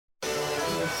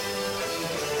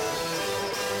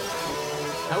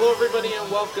Hello, everybody,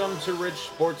 and welcome to Rich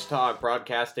Sports Talk,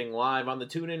 broadcasting live on the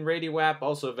TuneIn Radio app,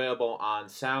 also available on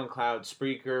SoundCloud,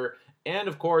 Spreaker, and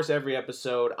of course, every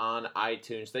episode on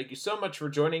iTunes. Thank you so much for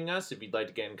joining us. If you'd like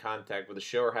to get in contact with the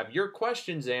show or have your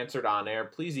questions answered on air,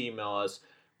 please email us,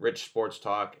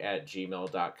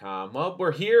 richsportstalk@gmail.com. Well,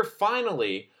 we're here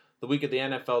finally, the week of the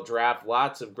NFL Draft.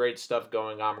 Lots of great stuff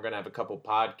going on. We're going to have a couple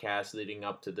podcasts leading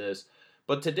up to this.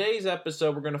 But today's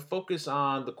episode, we're going to focus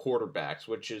on the quarterbacks,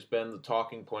 which has been the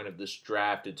talking point of this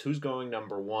draft. It's who's going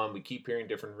number one. We keep hearing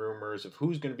different rumors of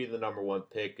who's going to be the number one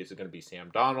pick. Is it going to be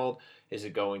Sam Darnold? Is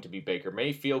it going to be Baker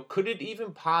Mayfield? Could it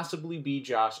even possibly be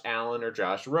Josh Allen or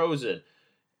Josh Rosen?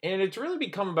 And it's really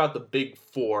become about the big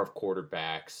four of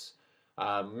quarterbacks.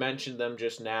 Mentioned them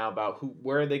just now about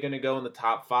where are they going to go in the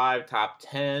top 5, top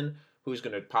 10, who's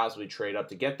going to possibly trade up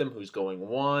to get them, who's going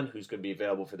 1, who's going to be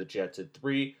available for the Jets at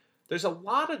 3. There's a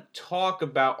lot of talk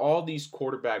about all these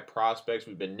quarterback prospects.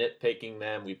 We've been nitpicking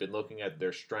them. We've been looking at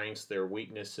their strengths, their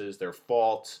weaknesses, their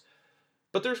faults.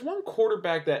 But there's one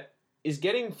quarterback that is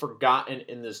getting forgotten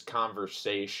in this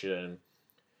conversation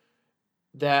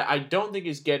that I don't think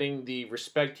is getting the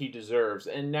respect he deserves.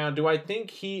 And now, do I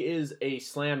think he is a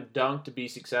slam dunk to be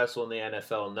successful in the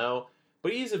NFL? No.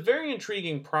 But he's a very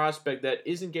intriguing prospect that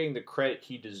isn't getting the credit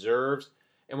he deserves.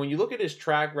 And when you look at his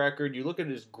track record, you look at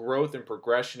his growth and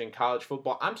progression in college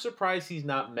football, I'm surprised he's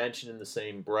not mentioned in the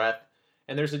same breath.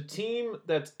 And there's a team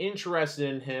that's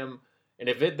interested in him. And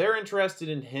if they're interested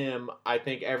in him, I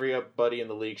think everybody in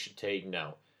the league should take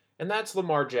note. And that's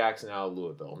Lamar Jackson out of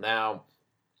Louisville. Now,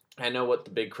 I know what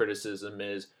the big criticism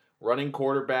is. Running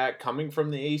quarterback, coming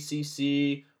from the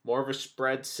ACC, more of a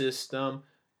spread system.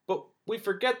 But we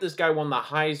forget this guy won the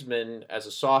Heisman as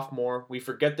a sophomore. We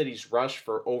forget that he's rushed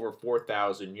for over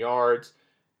 4,000 yards.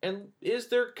 And is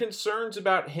there concerns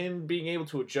about him being able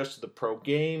to adjust to the pro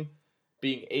game,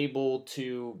 being able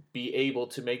to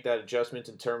make that adjustment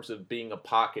in terms of being a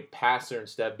pocket passer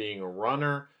instead of being a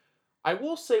runner? I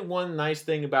will say one nice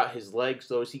thing about his legs,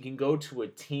 though, is he can go to a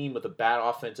team with a bad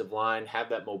offensive line, have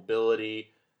that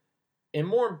mobility, and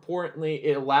more importantly,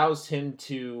 it allows him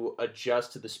to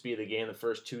adjust to the speed of the game the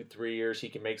first 2-3 years. He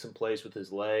can make some plays with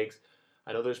his legs.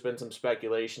 I know there's been some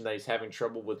speculation that he's having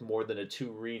trouble with more than a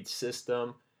 2-read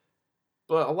system.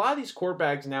 But a lot of these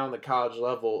quarterbacks now in the college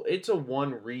level, it's a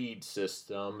 1-read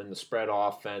system in the spread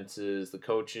offenses. The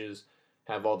coaches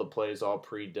have all the plays all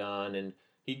pre-done. And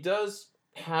he does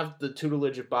have the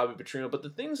tutelage of Bobby Petrino. But the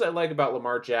things I like about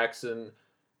Lamar Jackson,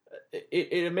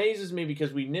 it amazes me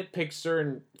because we nitpick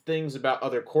certain things about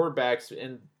other quarterbacks,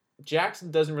 and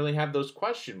Jackson doesn't really have those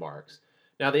question marks.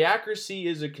 Now, the accuracy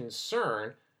is a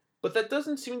concern, but that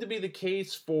doesn't seem to be the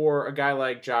case for a guy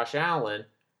like Josh Allen,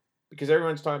 because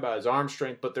everyone's talking about his arm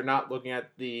strength, but they're not looking at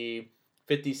the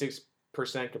 56%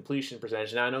 completion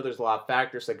percentage. Now, I know there's a lot of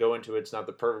factors that go into it. It's not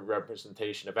the perfect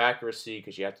representation of accuracy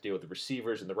because you have to deal with the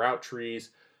receivers and the route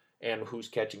trees and who's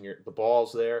catching the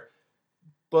balls there.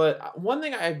 But one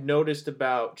thing I've noticed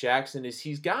about Jackson is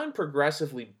he's gotten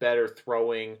progressively better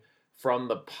throwing from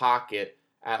the pocket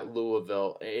at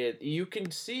Louisville. You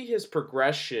can see his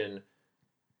progression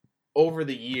over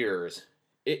the years.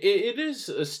 It is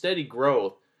a steady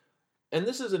growth. And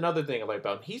this is another thing I like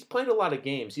about him. He's played a lot of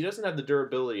games. He doesn't have the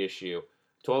durability issue.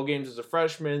 12 games as a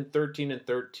freshman, 13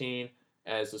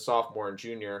 as a sophomore and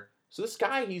junior. So this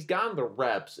guy, he's gotten the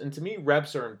reps. And to me,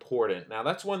 reps are important. Now,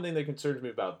 that's one thing that concerns me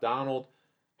about Darnold.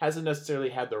 Hasn't necessarily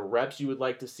had the reps you would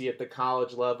like to see at the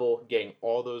college level, getting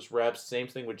all those reps. Same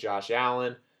thing with Josh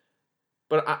Allen.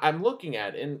 But I'm looking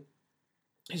at it, and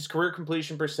his career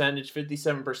completion percentage,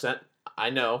 57%, I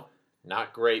know,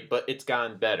 not great, but it's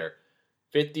gotten better.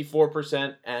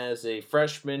 54% as a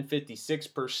freshman,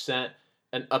 56%,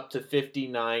 and up to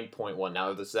 59.1.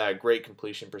 Now, is that a great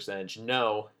completion percentage?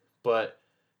 No, but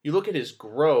you look at his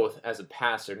growth as a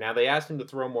passer. Now, they asked him to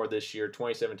throw more this year,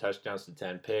 27 touchdowns to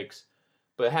 10 picks.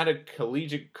 But had a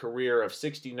collegiate career of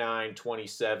 69,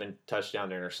 27 touchdown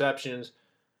to interceptions,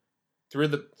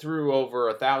 threw over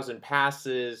 1,000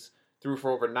 passes, threw for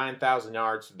over 9,000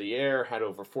 yards through the air, had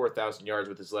over 4,000 yards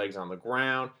with his legs on the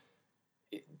ground.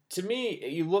 To me,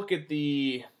 you look at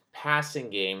the passing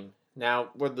game, now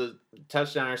where the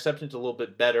touchdown interception's a little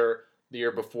bit better the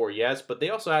year before, yes, but they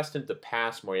also asked him to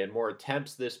pass more. He had more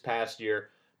attempts this past year,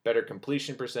 better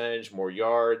completion percentage, more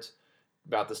yards,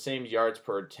 about the same yards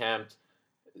per attempt.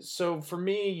 So for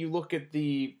me, you look at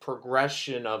the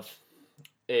progression of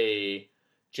a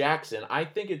Jackson, I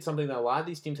think it's something that a lot of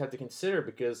these teams have to consider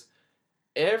because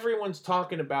everyone's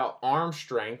talking about arm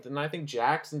strength, and I think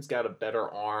Jackson's got a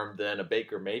better arm than a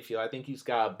Baker Mayfield. I think he's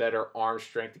got a better arm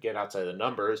strength to get outside the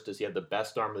numbers. Does he have the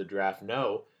best arm of the draft?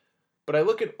 No. But I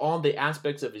look at all the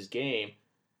aspects of his game,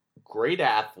 great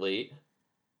athlete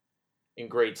and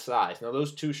great size. Now,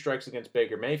 those two strikes against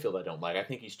Baker Mayfield I don't like. I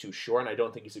think he's too short, and I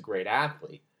don't think he's a great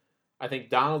athlete. I think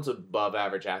Donald's above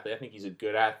average athlete. I think he's a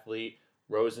good athlete.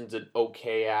 Rosen's an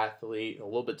okay athlete, a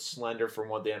little bit slender from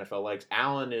what the NFL likes.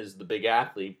 Allen is the big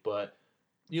athlete, but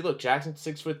you look, Jackson's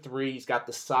 6'3". He's got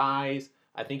the size.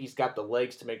 I think he's got the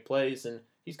legs to make plays, and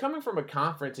he's coming from a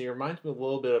conference. And he reminds me a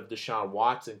little bit of Deshaun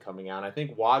Watson coming out. I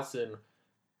think Watson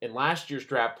in last year's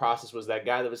draft process was that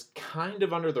guy that was kind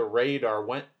of under the radar,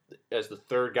 went as the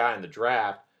third guy in the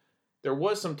draft. There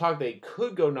was some talk that he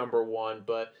could go number one,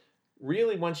 but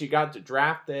really, once you got to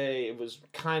draft day, it was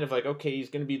kind of like, okay, he's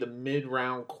going to be the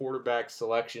mid-round quarterback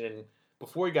selection. And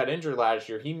before he got injured last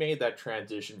year, he made that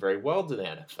transition very well to the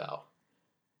NFL.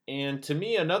 And to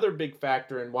me, another big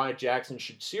factor in why Jackson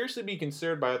should seriously be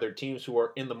considered by other teams who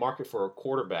are in the market for a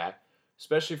quarterback,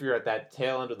 especially if you're at that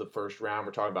tail end of the first round.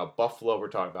 We're talking about Buffalo. We're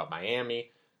talking about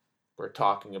Miami. We're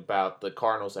talking about the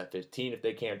Cardinals at 15 if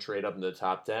they can't trade up into the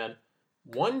top 10.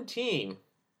 One team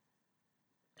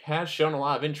has shown a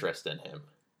lot of interest in him,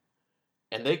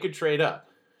 and they could trade up.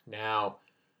 Now,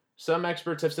 some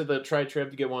experts have said they'll try to trade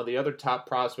up to get one of the other top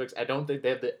prospects. I don't think they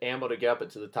have the ammo to get up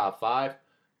into the top 5,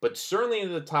 but certainly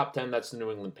into the top 10, that's the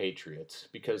New England Patriots,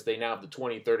 because they now have the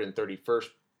 23rd and 31st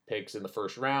picks in the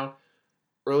first round,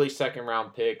 early second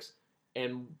round picks,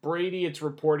 and Brady, it's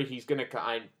reported he's going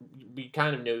to, we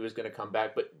kind of knew he was going to come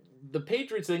back, but the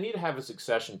Patriots, they need to have a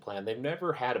succession plan. They've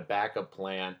never had a backup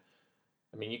plan.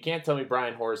 I mean, you can't tell me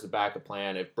Brian Hoyer's the backup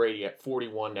plan if Brady at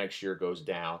 41 next year goes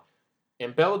down.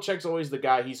 And Belichick's always the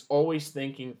guy, he's always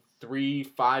thinking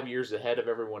 3-5 years ahead of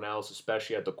everyone else,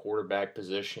 especially at the quarterback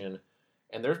position.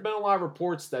 And there's been a lot of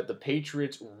reports that the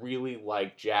Patriots really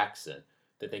like Jackson.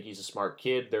 They think he's a smart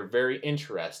kid. They're very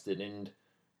interested. And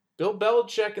Bill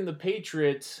Belichick and the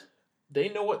Patriots, they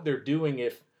know what they're doing.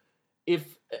 If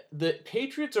the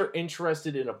Patriots are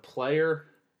interested in a player,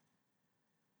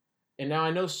 and now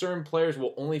I know certain players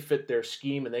will only fit their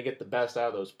scheme and they get the best out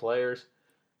of those players,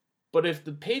 but if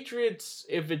the Patriots,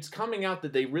 if it's coming out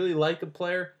that they really like a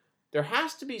player, there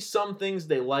has to be some things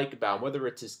they like about him, whether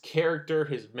it's his character,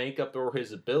 his makeup, or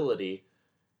his ability.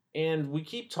 And we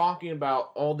keep talking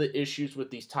about all the issues with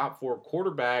these top 4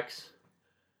 quarterbacks.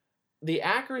 The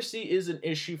accuracy is an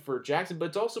issue for Jackson, but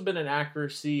it's also been an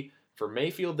accuracy for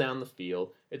Mayfield down the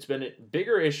field. It's been a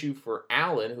bigger issue for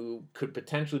Allen, who could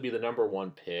potentially be the number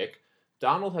 1 pick.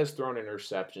 Donald has thrown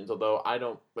interceptions, although I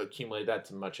don't accumulate that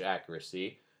to much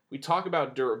accuracy. We talk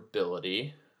about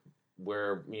durability,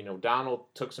 where, Donald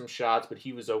took some shots, but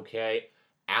he was okay.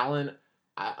 Allen,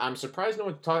 I'm surprised no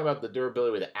one's talking about the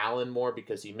durability with Allen more,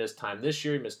 because he missed time this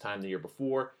year, he missed time the year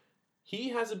before. He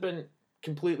hasn't been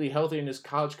completely healthy in his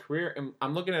college career, and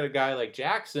I'm looking at a guy like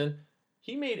Jackson.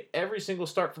 He made every single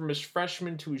start from his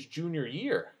freshman to his junior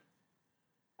year.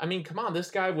 I mean, come on,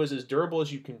 this guy was as durable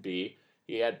as you can be.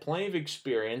 He had plenty of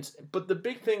experience, but the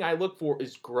big thing I look for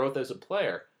is growth as a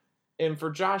player. And for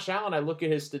Josh Allen, I look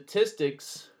at his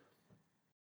statistics.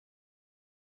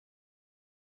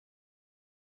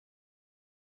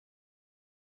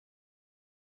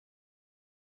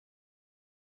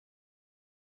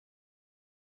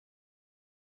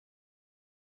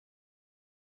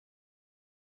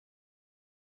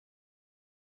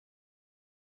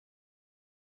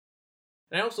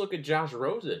 And I also look at Josh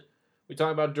Rosen. We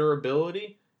talk about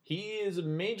durability. He is a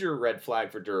major red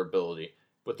flag for durability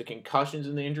with the concussions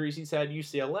and the injuries he's had at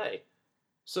UCLA.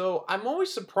 So I'm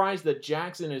always surprised that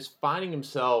Jackson is finding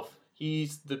himself,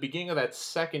 he's the beginning of that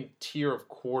second tier of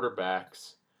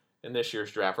quarterbacks in this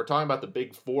year's draft. We're talking about the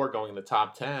big 4 going in the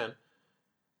top 10.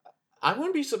 I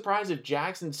wouldn't be surprised if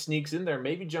Jackson sneaks in there,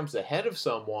 maybe jumps ahead of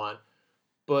someone,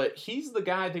 but he's the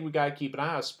guy I think we got to keep an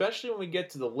eye on, especially when we get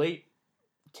to the late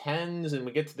 10s and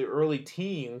we get to the early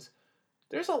teens.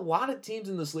 There's a lot of teams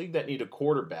in this league that need a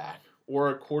quarterback or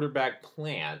a quarterback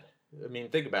plan. I mean,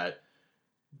 think about it.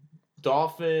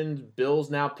 Dolphins, Bills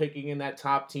now picking in that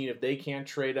top team. If they can't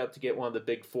trade up to get one of the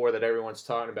big 4 that everyone's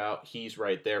talking about, he's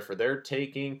right there for their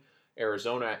taking.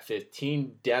 Arizona at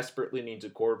 15 desperately needs a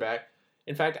quarterback.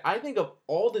 In fact, I think of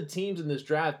all the teams in this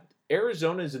draft,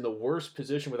 Arizona is in the worst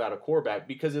position without a quarterback,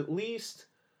 because at least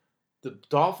the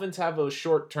Dolphins have a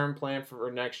short-term plan for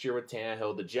next year with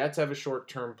Tannehill. The Jets have a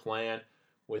short-term plan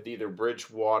with either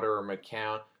Bridgewater or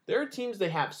McCown. There are teams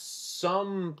that have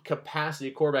some capacity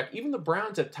at quarterback. Even the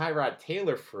Browns have Tyrod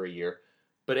Taylor for a year.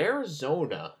 But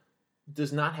Arizona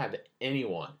does not have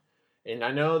anyone. And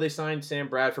I know they signed Sam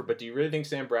Bradford, but do you really think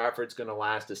Sam Bradford's going to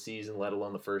last a season, let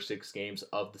alone the first 6 games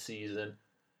of the season?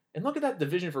 And look at that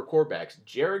division for quarterbacks.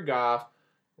 Jared Goff,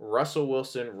 Russell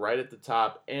Wilson right at the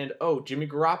top, and Jimmy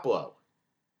Garoppolo.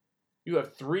 You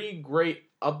have three great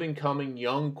up-and-coming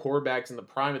young quarterbacks in the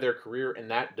prime of their career in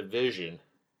that division,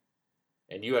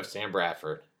 and you have Sam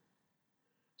Bradford.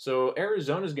 So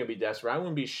Arizona's going to be desperate. I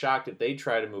wouldn't be shocked if they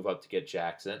try to move up to get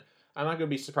Jackson. I'm not going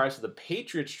to be surprised if the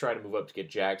Patriots try to move up to get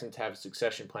Jackson to have a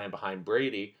succession plan behind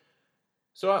Brady.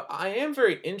 So I am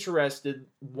very interested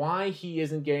why he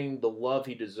isn't getting the love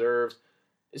he deserves,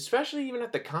 especially even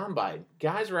at the combine.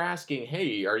 Guys were asking,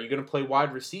 hey, are you going to play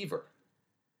wide receiver?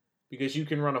 Because you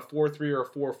can run a 4-3 or a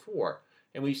 4-4.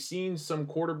 And we've seen some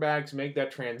quarterbacks make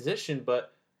that transition,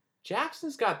 but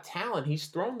Jackson's got talent. He's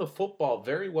thrown the football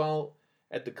very well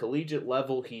at the collegiate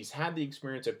level. He's had the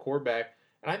experience at quarterback.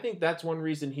 And I think that's one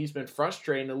reason he's been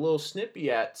frustrated and a little snippy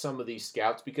at some of these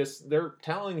scouts, because they're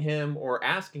telling him or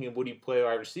asking him, would he play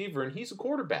wide receiver? And he's a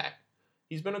quarterback.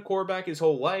 He's been a quarterback his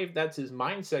whole life. That's his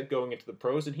mindset going into the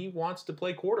pros, and he wants to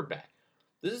play quarterback.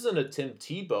 This isn't a Tim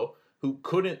Tebow who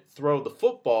couldn't throw the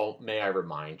football, may I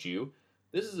remind you.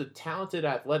 This is a talented,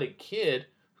 athletic kid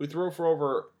who threw for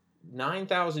over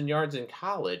 9,000 yards in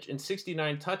college and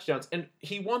 69 touchdowns, and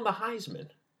he won the Heisman.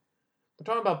 We're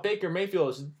talking about Baker Mayfield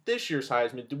as this year's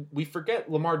Heisman. Do we forget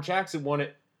Lamar Jackson won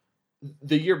it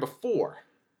the year before?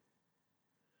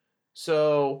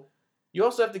 So you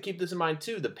also have to keep this in mind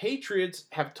too. The Patriots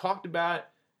have talked about,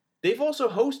 they've also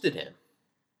hosted him.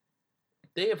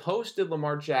 They have hosted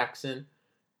Lamar Jackson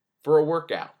for a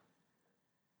workout.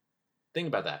 Think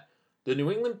about that. The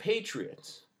New England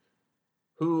Patriots,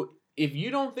 who, if you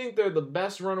don't think they're the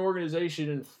best run organization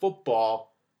in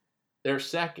football, they're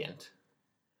second.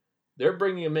 They're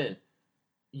bringing him in.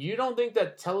 You don't think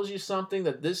that tells you something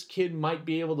that this kid might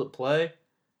be able to play?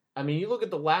 I mean, you look at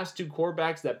the last two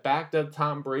quarterbacks that backed up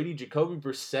Tom Brady. Jacoby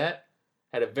Brissett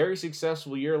had a very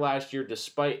successful year last year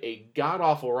despite a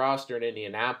god-awful roster in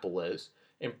Indianapolis,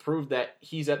 and proved that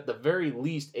he's at the very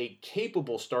least a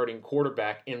capable starting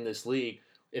quarterback in this league,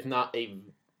 if not a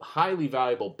highly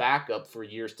valuable backup for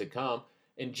years to come.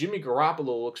 And Jimmy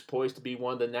Garoppolo looks poised to be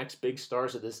one of the next big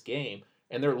stars of this game,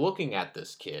 and they're looking at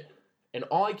this kid. And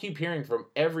all I keep hearing from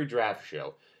every draft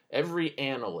show, every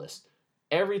analyst,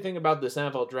 everything about this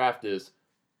NFL draft is,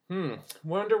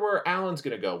 wonder where Allen's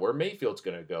going to go, where Mayfield's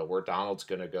going to go, where Donald's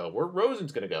going to go, where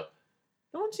Rosen's going to go.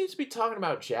 No one seems to be talking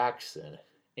about Jackson.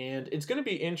 And it's going to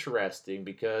be interesting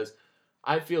because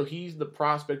I feel he's the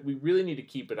prospect we really need to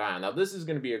keep an eye on. Now, this is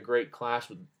going to be a great class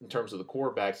in terms of the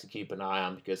quarterbacks to keep an eye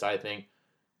on, because I think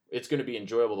it's going to be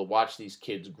enjoyable to watch these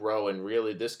kids grow, and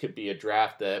really this could be a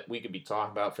draft that we could be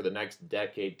talking about for the next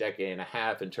decade and a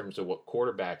half in terms of what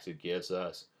quarterbacks it gives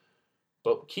us.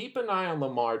 But keep an eye on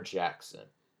Lamar Jackson.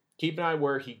 Keep an eye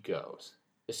where he goes,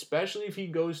 especially if he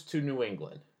goes to New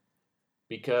England.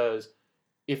 Because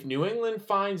if New England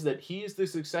finds that he's the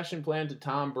succession plan to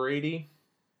Tom Brady,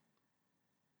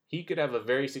 he could have a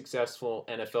very successful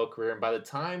NFL career. And by the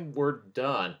time we're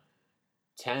done,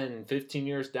 10, 15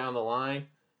 years down the line,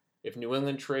 if New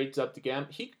England trades up to get him,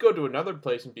 he could go to another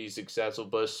place and be successful.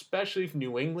 But especially if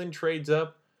New England trades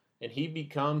up and he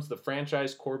becomes the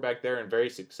franchise quarterback there and very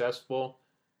successful,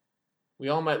 we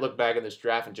all might look back at this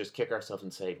draft and just kick ourselves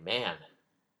and say, man,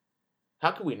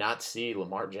 how could we not see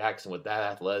Lamar Jackson with that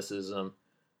athleticism,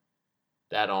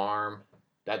 that arm,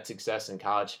 that success in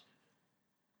college?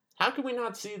 How could we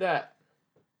not see that?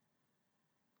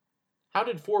 How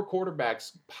did 4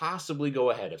 quarterbacks possibly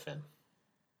go ahead of him?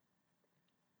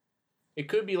 It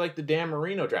could be like the Dan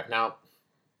Marino draft. Now,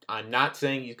 I'm not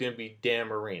saying he's going to be Dan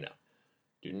Marino.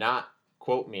 Do not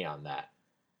quote me on that.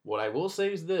 What I will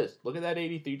say is this. Look at that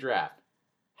 83 draft.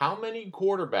 How many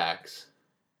quarterbacks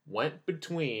went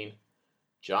between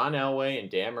John Elway and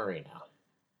Dan Marino?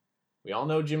 We all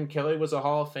know Jim Kelly was a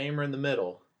Hall of Famer in the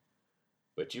middle.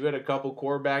 But you had a couple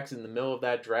quarterbacks in the middle of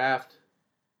that draft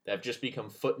that have just become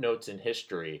footnotes in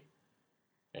history.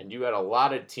 And you had a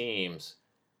lot of teams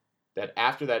that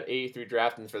after that 83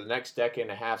 draft and for the next decade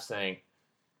and a half saying,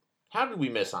 how did we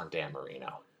miss on Dan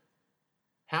Marino?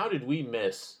 How did we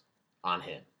miss on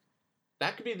him?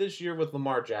 That could be this year with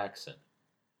Lamar Jackson.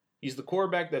 He's the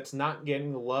quarterback that's not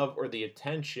getting the love or the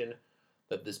attention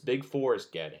that this Big Four is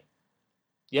getting.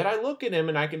 Yet I look at him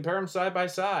and I compare him side by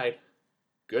side.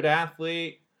 Good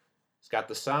athlete. He's got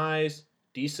the size,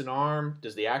 decent arm.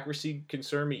 Does the accuracy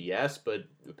concern me? Yes, but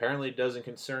apparently it doesn't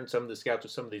concern some of the scouts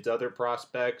with some of these other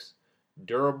prospects.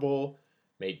 Durable,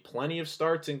 made plenty of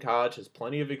starts in college, has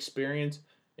plenty of experience,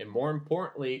 and more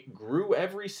importantly, grew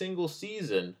every single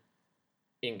season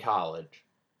in college.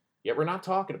 Yet we're not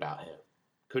talking about him.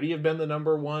 Could he have been the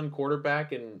number 1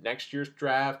 quarterback in next year's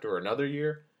draft or another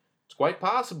year? It's quite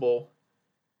possible,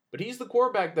 but he's the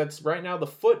quarterback that's right now the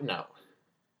footnote.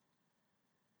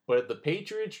 But if the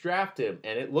Patriots draft him,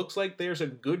 and it looks like there's a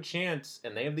good chance,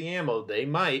 and they have the ammo, they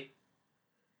might,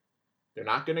 They're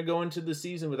not going to go into the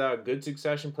season without a good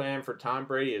succession plan for Tom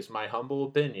Brady, is my humble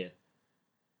opinion.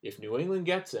 If New England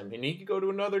gets him, and he could go to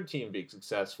another team and be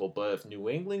successful, but if New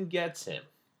England gets him,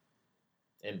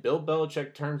 and Bill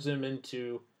Belichick turns him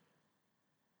into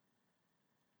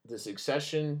the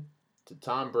succession to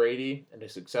Tom Brady and a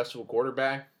successful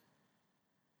quarterback,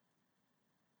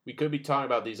 we could be talking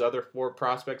about these other four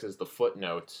prospects as the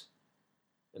footnotes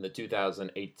in the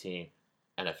 2018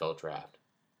 NFL Draft.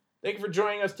 Thank you for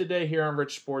joining us today here on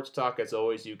Rich Sports Talk. As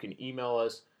always, you can email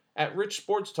us at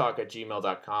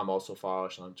richsportstalk@gmail.com. Also follow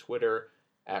us on Twitter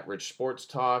at Rich Sports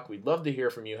Talk. We'd love to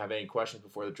hear from you. Have any questions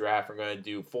before the draft? We're going to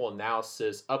do full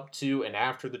analysis up to and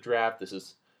after the draft. This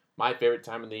is my favorite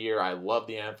time of the year. I love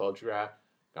the NFL Draft.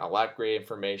 Got a lot of great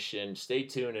information. Stay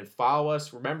tuned and follow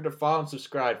us. Remember to follow and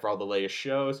subscribe for all the latest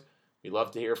shows. We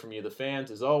love to hear from you, the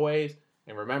fans, as always.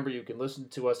 And remember, you can listen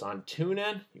to us on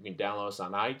TuneIn. You can download us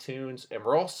on iTunes. And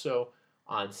we're also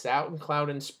on SoundCloud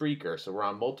and Spreaker. So we're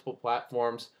on multiple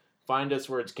platforms. Find us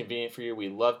where it's convenient for you. We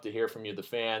love to hear from you, the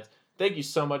fans. Thank you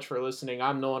so much for listening.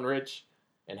 I'm Nolan Rich,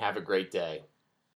 and have a great day.